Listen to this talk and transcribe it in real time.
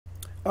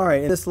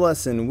Alright, in this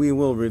lesson we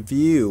will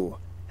review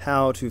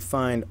how to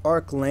find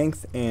arc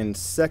length and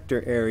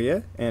sector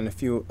area and a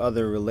few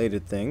other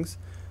related things.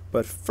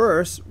 But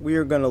first we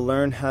are going to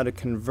learn how to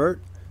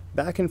convert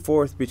back and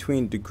forth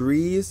between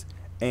degrees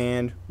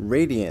and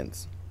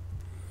radians.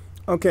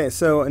 Okay,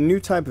 so a new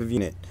type of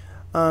unit.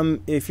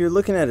 If you're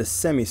looking at a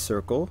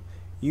semicircle,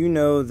 you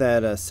know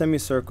that a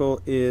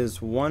semicircle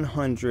is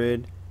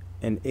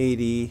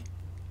 180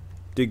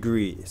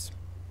 degrees.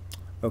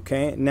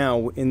 Okay,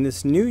 now in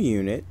this new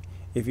unit,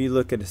 if you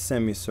look at a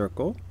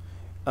semicircle,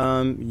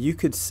 you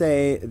could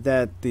say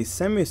that the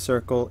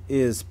semicircle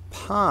is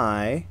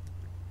pi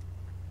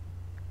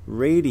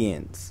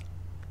radians.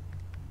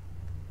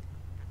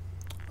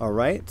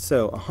 Alright,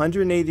 so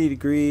 180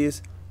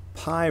 degrees,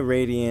 pi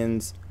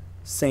radians,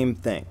 same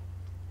thing.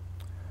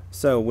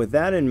 So with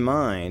that in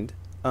mind,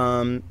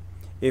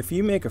 if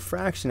you make a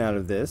fraction out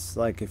of this,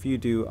 like if you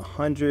do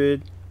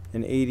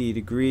 180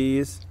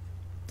 degrees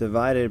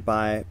divided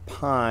by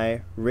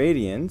pi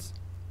radians,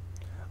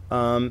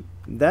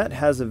 that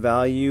has a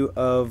value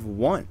of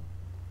 1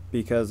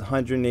 because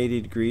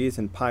 180 degrees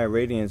and pi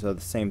radians are the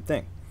same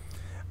thing.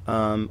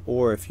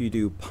 Or if you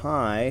do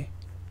pi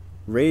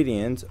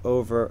radians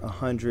over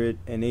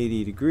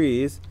 180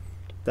 degrees,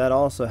 that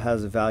also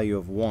has a value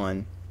of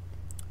 1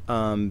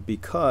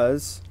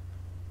 because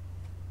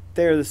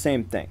they're the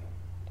same thing.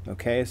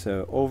 Okay,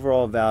 so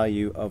overall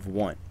value of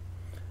 1.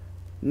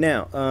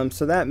 Now,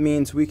 so that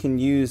means we can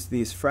use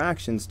these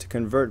fractions to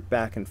convert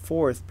back and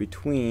forth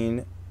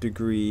between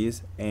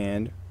degrees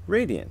and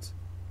radians.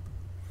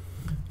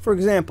 For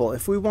example,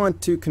 if we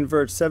want to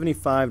convert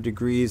 75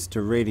 degrees to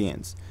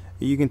radians,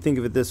 you can think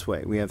of it this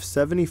way. We have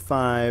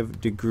 75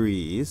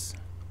 degrees.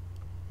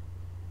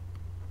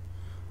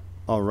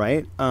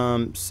 Alright,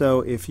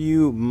 so if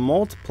you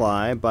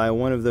multiply by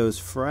one of those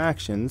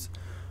fractions,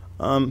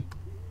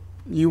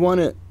 you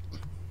want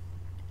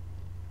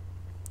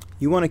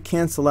to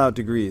cancel out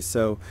degrees.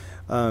 So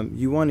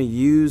you want to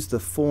use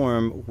the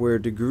form where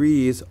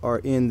degrees are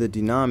in the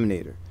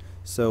denominator.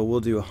 So we'll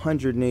do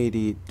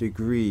 180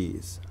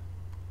 degrees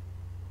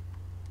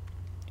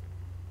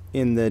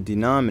in the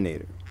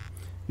denominator.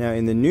 Now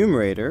in the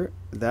numerator,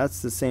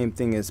 that's the same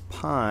thing as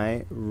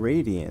pi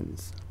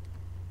radians.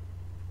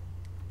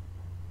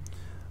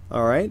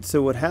 Alright,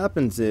 so what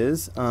happens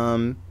is,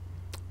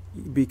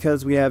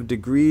 because we have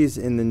degrees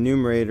in the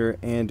numerator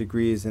and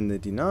degrees in the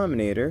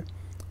denominator,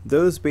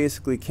 those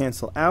basically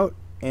cancel out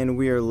and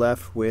we are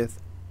left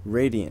with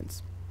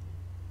radians.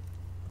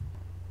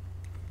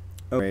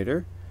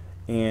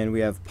 And we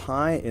have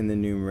pi in the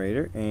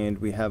numerator and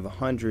we have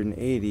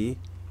 180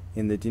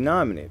 in the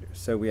denominator.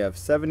 So we have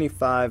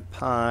 75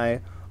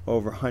 pi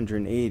over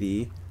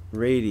 180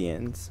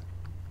 radians.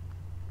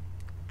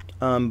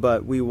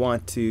 But we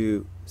want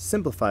to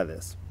simplify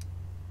this.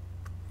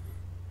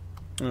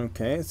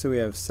 Okay, so we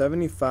have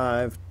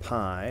 75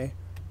 pi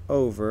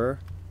over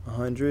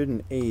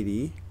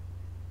 180.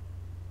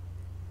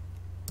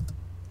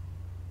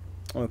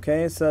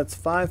 Okay, so that's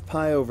 5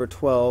 pi over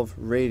 12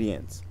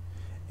 radians.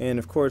 And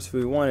of course, if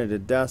we wanted a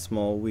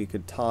decimal, we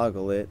could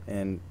toggle it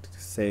and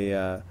say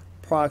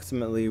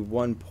approximately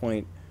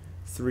 1.31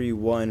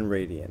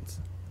 radians.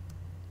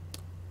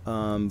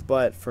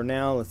 But for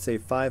now, let's say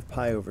 5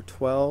 pi over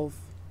 12.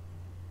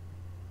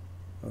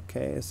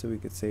 Okay, so we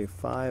could say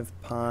 5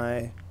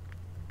 pi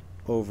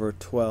over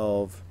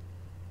 12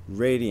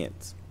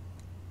 radians.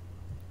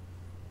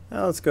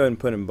 Now let's go ahead and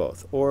put in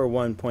both, or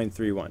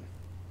 1.31.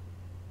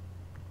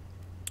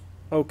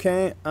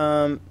 Okay,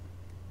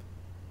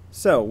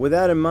 so with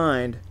that in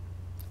mind,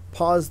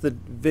 pause the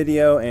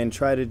video and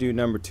try to do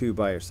number 2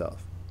 by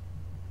yourself.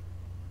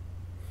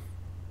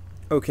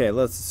 Okay,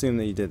 let's assume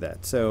that you did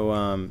that.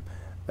 So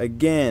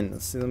again,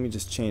 let's see, let me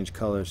just change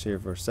colors here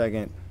for a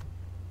second.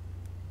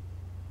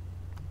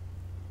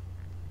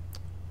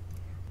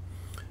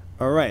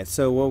 Alright,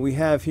 so what we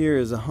have here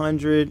is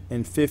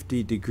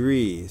 150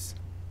 degrees.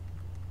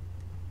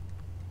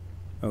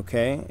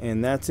 Okay,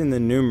 and that's in the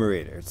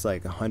numerator. It's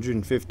like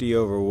 150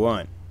 over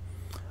 1.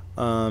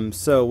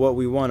 So what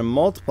we want to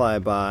multiply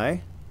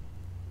by,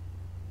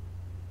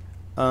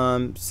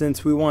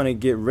 since we want to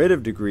get rid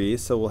of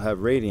degrees, so we'll have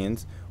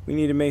radians, we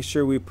need to make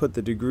sure we put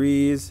the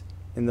degrees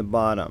in the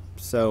bottom.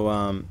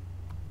 So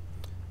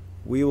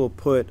we will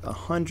put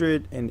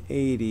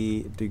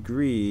 180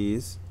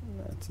 degrees,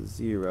 that's a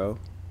 0,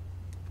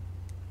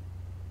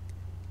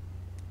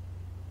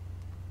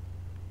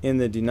 in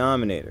the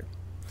denominator.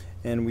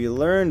 And we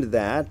learned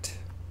that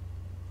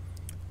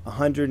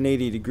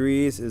 180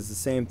 degrees is the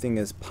same thing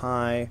as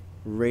pi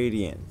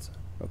radians.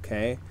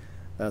 Okay,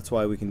 that's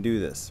why we can do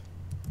this.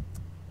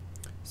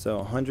 So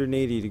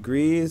 180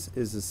 degrees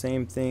is the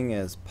same thing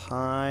as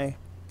pi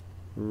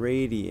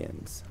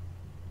radians.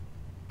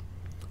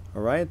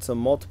 Alright, so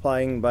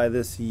multiplying by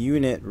this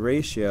unit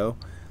ratio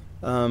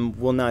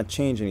will not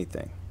change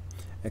anything,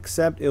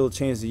 except it will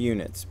change the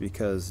units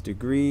because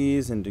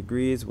degrees and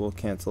degrees will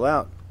cancel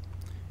out.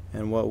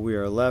 And what we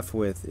are left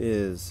with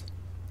is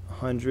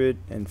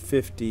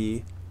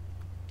 150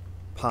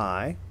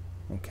 pi,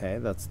 okay,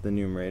 that's the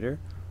numerator,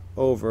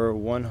 over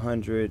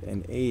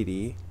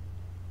 180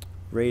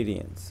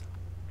 radians.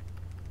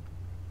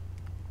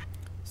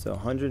 So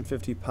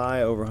 150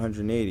 pi over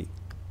 180.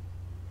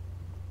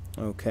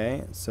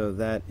 Okay, so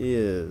that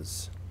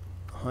is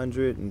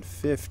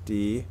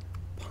 150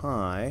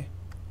 pi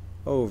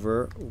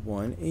over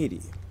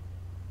 180.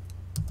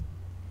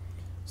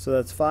 So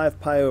that's 5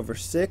 pi over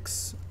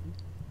 6.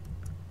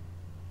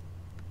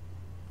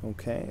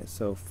 Okay,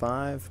 so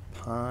 5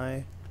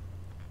 pi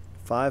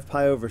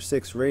over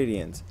 6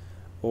 radians,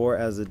 or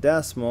as a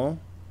decimal,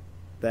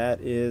 that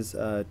is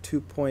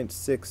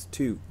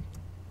 2.62.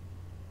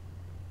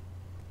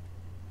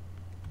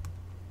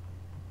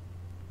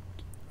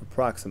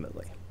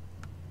 Approximately.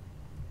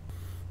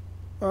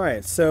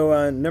 Alright,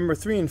 so number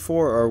 3 and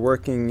 4 are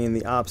working in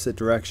the opposite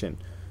direction.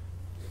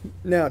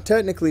 Now,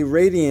 technically,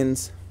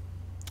 radians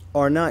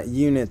are not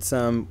units.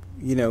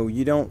 You know,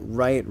 you don't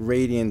write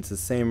radians the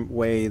same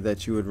way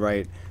that you would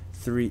write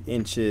 3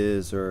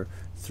 inches or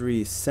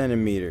 3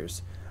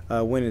 centimeters.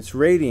 When it's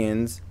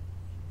radians,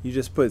 you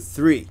just put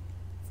 3.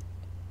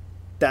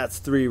 That's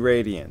 3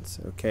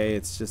 radians. Okay,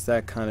 it's just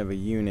that kind of a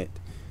unit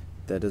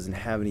that doesn't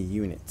have any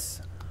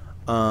units.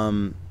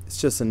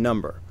 It's just a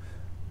number.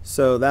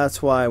 So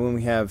that's why when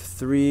we have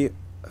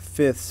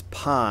 3/5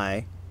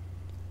 pi,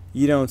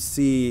 you don't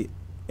see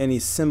any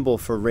symbol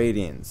for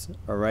radians.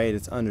 Alright,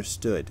 it's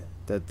understood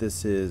that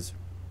this is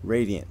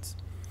radians.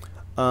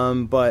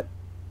 But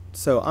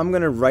so I'm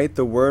going to write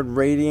the word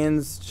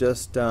radians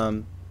just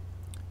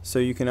so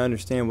you can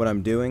understand what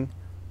I'm doing.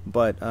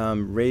 But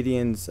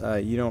radians,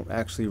 you don't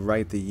actually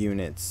write the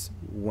units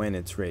when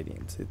it's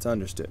radians. It's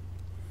understood.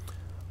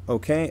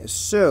 Okay,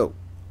 so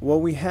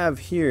what we have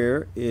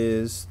here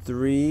is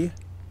 3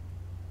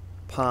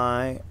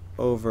 pi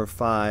over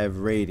 5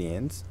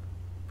 radians.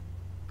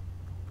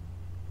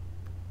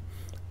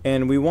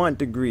 And we want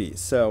degrees.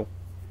 So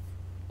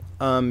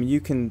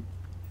you can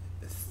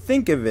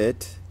think of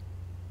it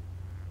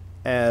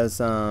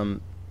as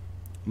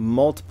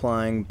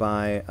multiplying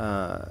by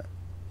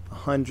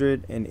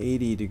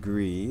 180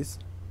 degrees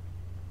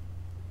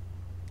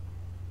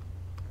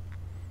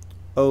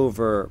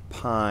over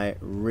pi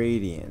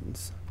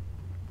radians.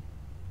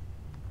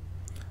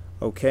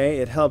 Okay,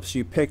 it helps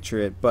you picture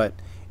it, but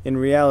in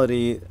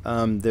reality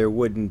there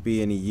wouldn't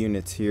be any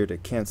units here to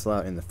cancel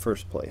out in the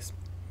first place.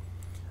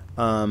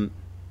 But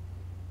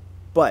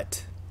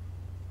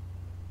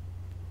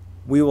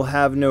we will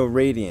have no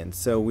radians,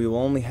 so we will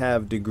only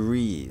have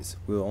degrees.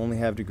 We will only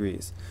have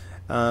degrees.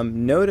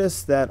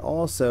 Notice that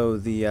also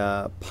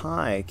the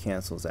pi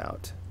cancels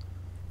out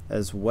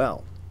as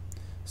well.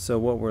 So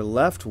what we're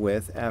left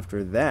with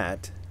after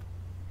that,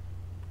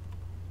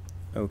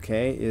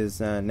 okay, is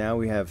now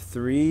we have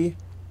 3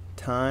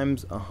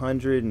 times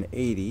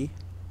 180.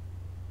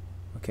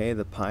 Okay,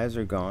 the pi's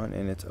are gone,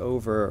 and it's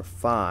over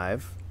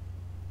 5.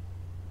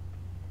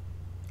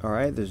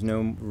 Alright, there's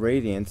no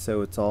radians, so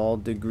it's all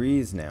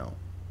degrees now.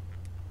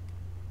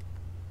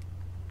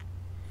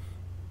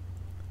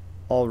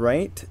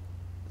 Alright,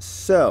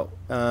 so,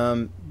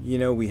 you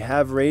know, we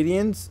have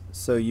radians,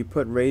 so you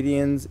put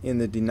radians in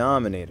the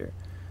denominator.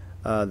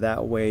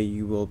 That way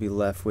you will be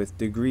left with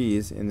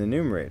degrees in the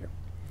numerator.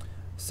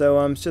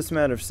 So it's just a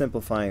matter of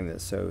simplifying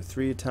this. So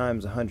 3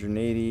 times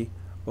 180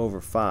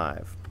 over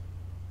 5.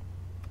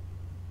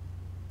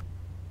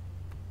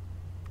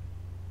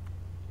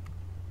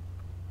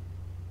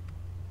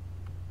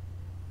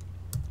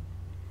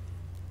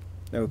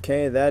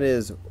 Okay, that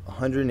is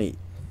 108.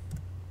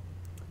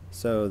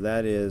 So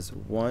that is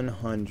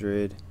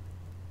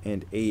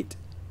 108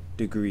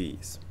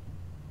 degrees.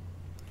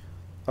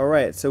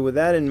 Alright, so with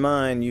that in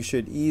mind, you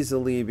should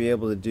easily be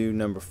able to do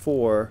number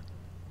 4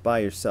 by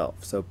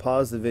yourself. So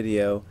pause the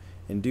video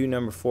and do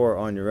number 4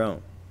 on your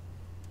own.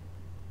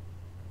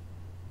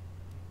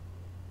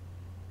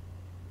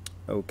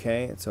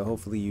 Okay, so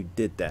hopefully you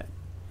did that.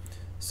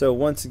 So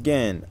once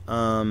again,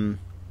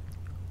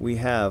 we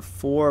have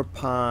 4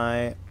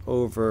 pi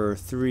over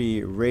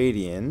 3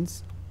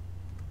 radians.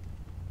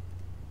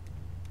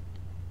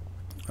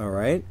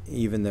 Alright,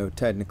 even though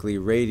technically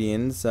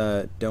radians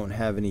don't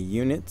have any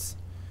units,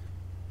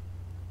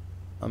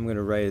 I'm going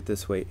to write it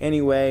this way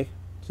anyway,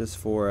 just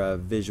for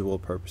visual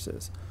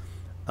purposes.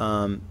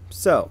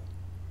 So,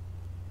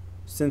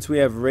 since we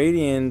have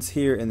radians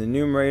here in the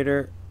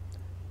numerator,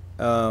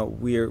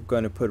 we are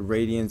going to put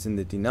radians in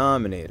the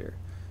denominator.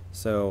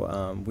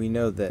 So we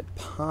know that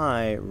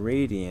pi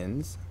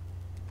radians,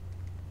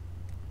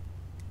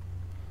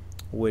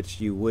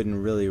 which you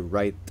wouldn't really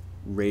write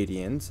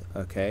radians,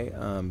 okay,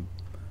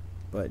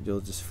 but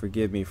you'll just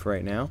forgive me for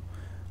right now,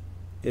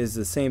 is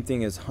the same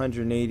thing as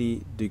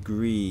 180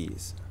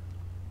 degrees.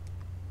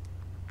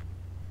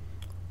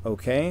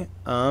 Okay,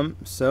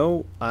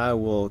 so I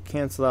will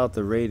cancel out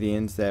the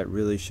radians that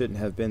really shouldn't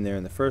have been there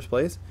in the first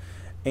place,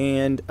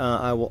 and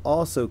I will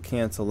also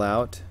cancel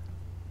out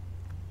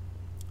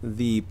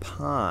the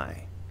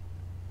pi.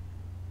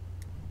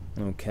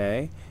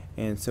 Okay,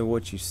 and so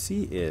what you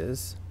see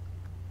is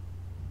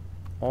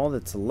all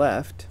that's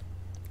left,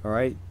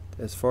 alright,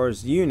 as far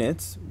as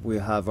units, we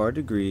have our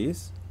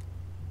degrees,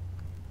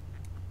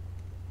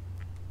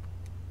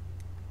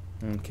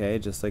 Okay,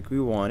 just like we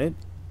wanted.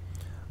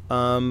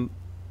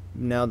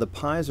 Now the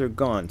pi's are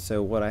gone,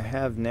 so what I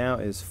have now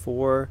is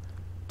 4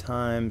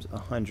 times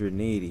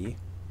 180,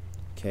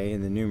 okay,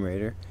 in the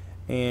numerator,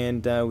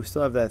 and we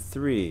still have that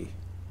 3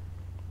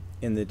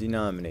 in the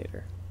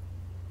denominator.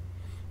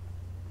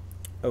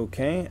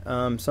 Okay, so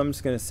I'm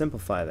just going to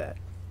simplify that.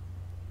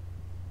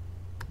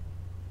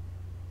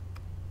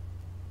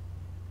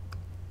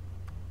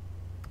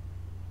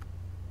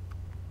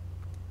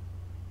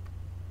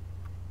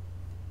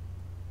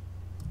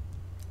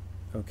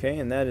 Okay,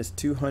 and that is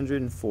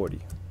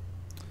 240.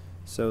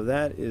 So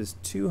that is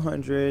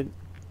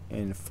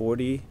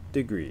 240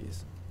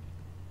 degrees.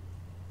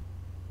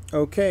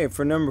 Okay,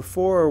 for number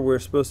 4, we're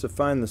supposed to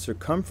find the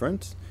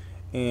circumference,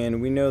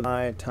 and we know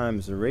pi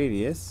times the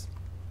radius.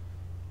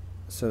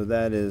 So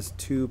that is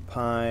 2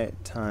 pi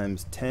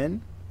times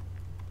 10.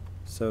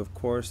 So of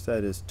course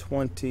that is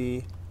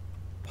 20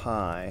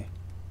 pi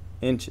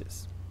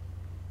inches.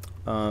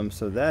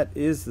 So that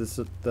is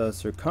the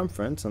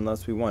circumference,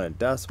 unless we want a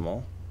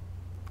decimal.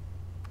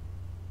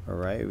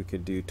 Alright, we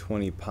could do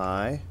 20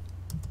 pi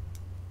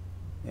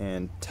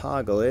and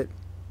toggle it.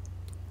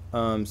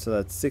 So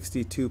that's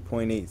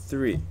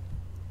 62.83.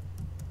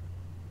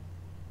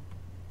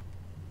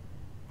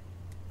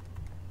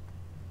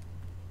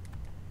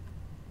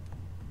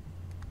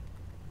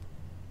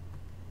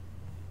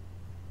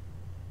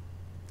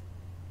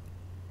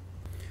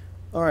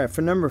 Alright,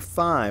 for number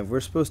 5, we're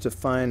supposed to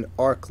find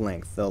arc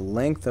length, the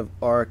length of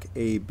arc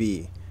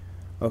AB.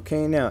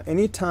 Okay, now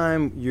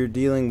anytime you're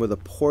dealing with a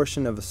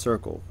portion of a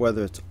circle,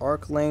 whether it's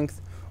arc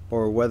length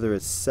or whether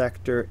it's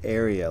sector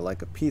area,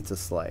 like a pizza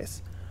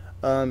slice,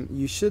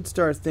 you should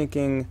start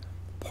thinking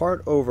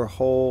part over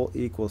whole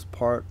equals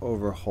part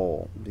over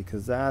whole,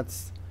 because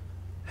that's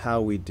how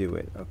we do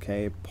it.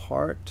 Okay,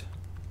 part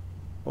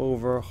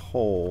over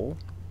whole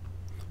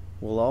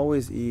will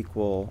always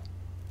equal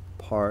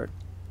part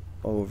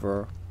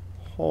over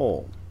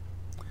whole.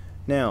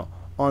 Now,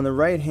 on the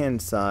right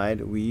hand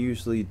side, we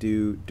usually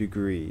do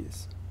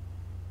degrees.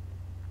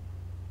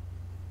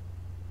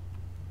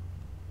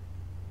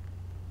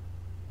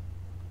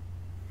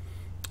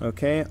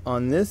 Okay,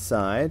 on this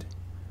side,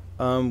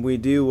 we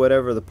do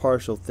whatever the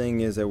partial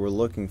thing is that we're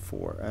looking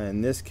for.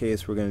 In this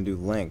case, we're going to do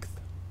length.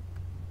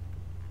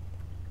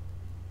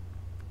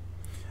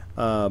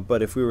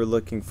 But if we were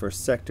looking for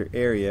sector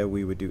area,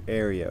 we would do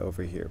area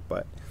over here.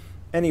 But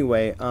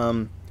anyway,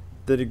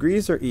 the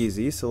degrees are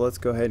easy, so let's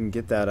go ahead and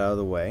get that out of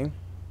the way.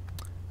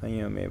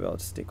 Maybe I'll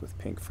just stick with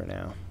pink for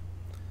now.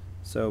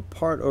 So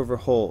part over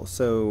whole,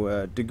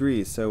 so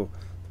degrees. So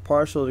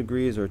partial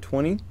degrees are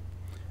 20,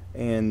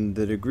 and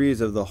the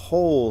degrees of the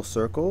whole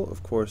circle,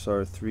 of course,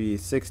 are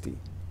 360.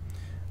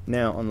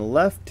 Now on the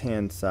left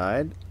hand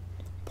side,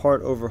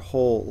 part over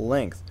whole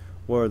length,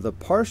 where the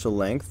partial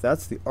length,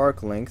 that's the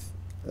arc length,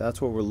 that's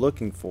what we're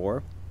looking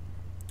for,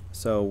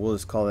 so we'll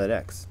just call that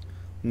x.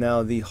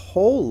 Now the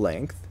whole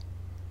length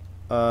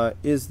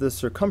is the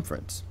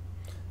circumference,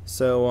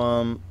 so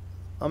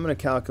I'm going to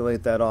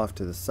calculate that off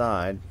to the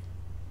side.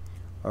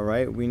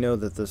 Alright, we know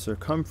that the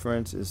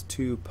circumference is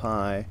 2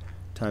 pi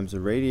times the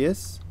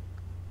radius,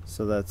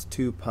 so that's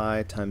 2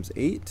 pi times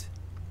 8,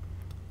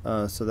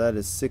 so that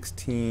is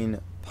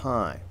 16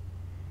 pi.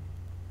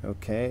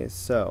 Okay,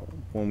 so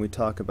when we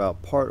talk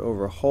about part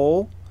over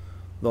whole,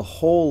 the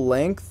whole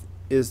length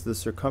is the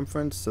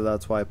circumference, so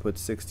that's why I put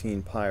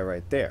 16 pi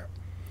right there.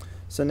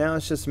 So now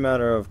it's just a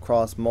matter of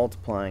cross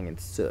multiplying and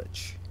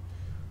such.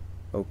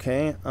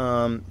 Okay,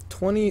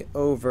 20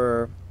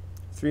 over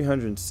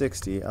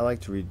 360, I like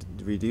to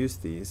reduce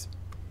these.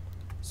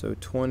 So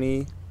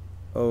 20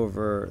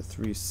 over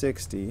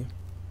 360,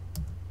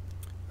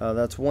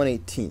 that's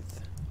 1/18.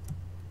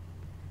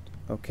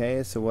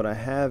 Okay, so what I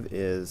have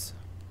is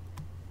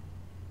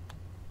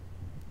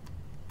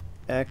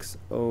x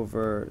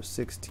over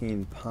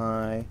 16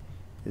 pi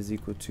is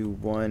equal to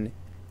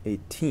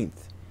 1/18.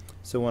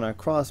 So when I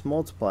cross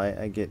multiply,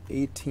 I get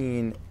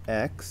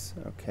 18x,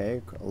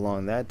 okay,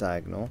 along that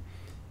diagonal,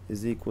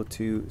 is equal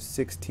to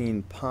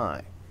 16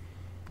 pi.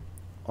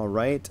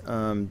 Alright,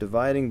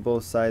 dividing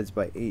both sides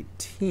by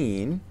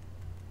 18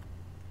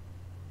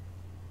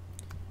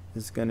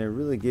 is going to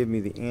really give me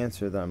the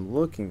answer that I'm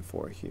looking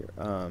for here.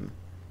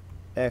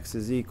 X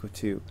is equal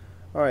to,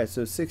 alright,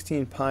 so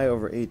 16 pi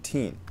over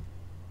 18.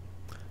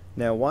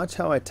 Now watch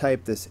how I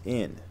type this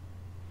in.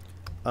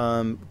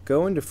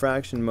 Go into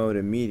fraction mode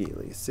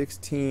immediately.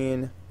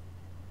 16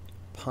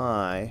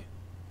 pi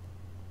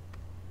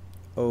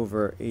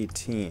over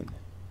 18.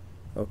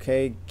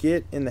 Okay,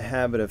 get in the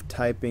habit of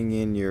typing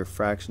in your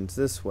fractions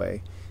this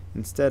way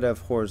instead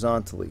of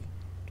horizontally.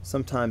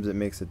 Sometimes it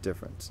makes a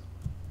difference.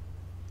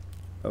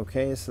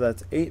 Okay, so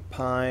that's 8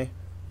 pi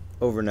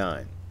over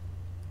 9.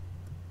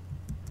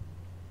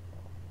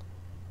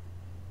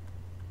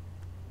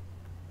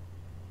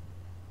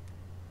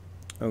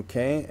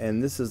 Okay,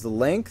 and this is the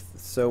length,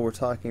 so we're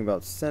talking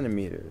about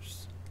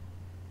centimeters.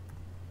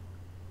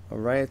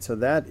 Alright, so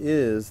that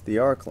is the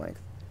arc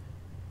length.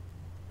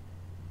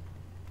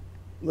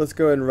 Let's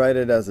go ahead and write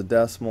it as a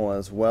decimal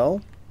as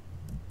well.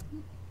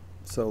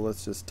 So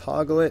let's just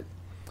toggle it.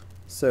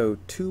 So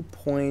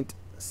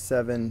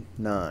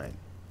 2.79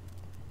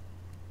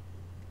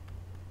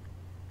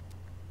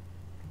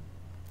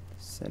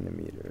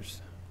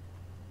 centimeters.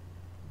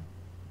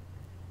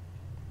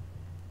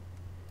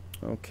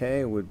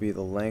 Okay, would be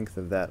the length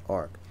of that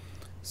arc.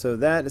 So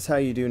that is how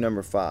you do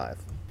number 5.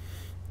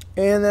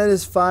 And that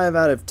is 5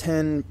 out of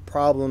 10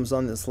 problems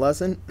on this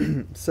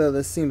lesson. So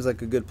this seems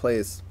like a good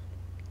place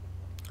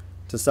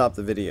to stop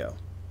the video.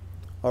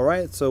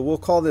 Alright, so we'll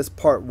call this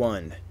part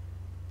 1.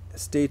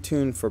 Stay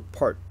tuned for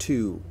part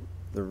 2,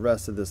 the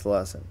rest of this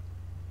lesson.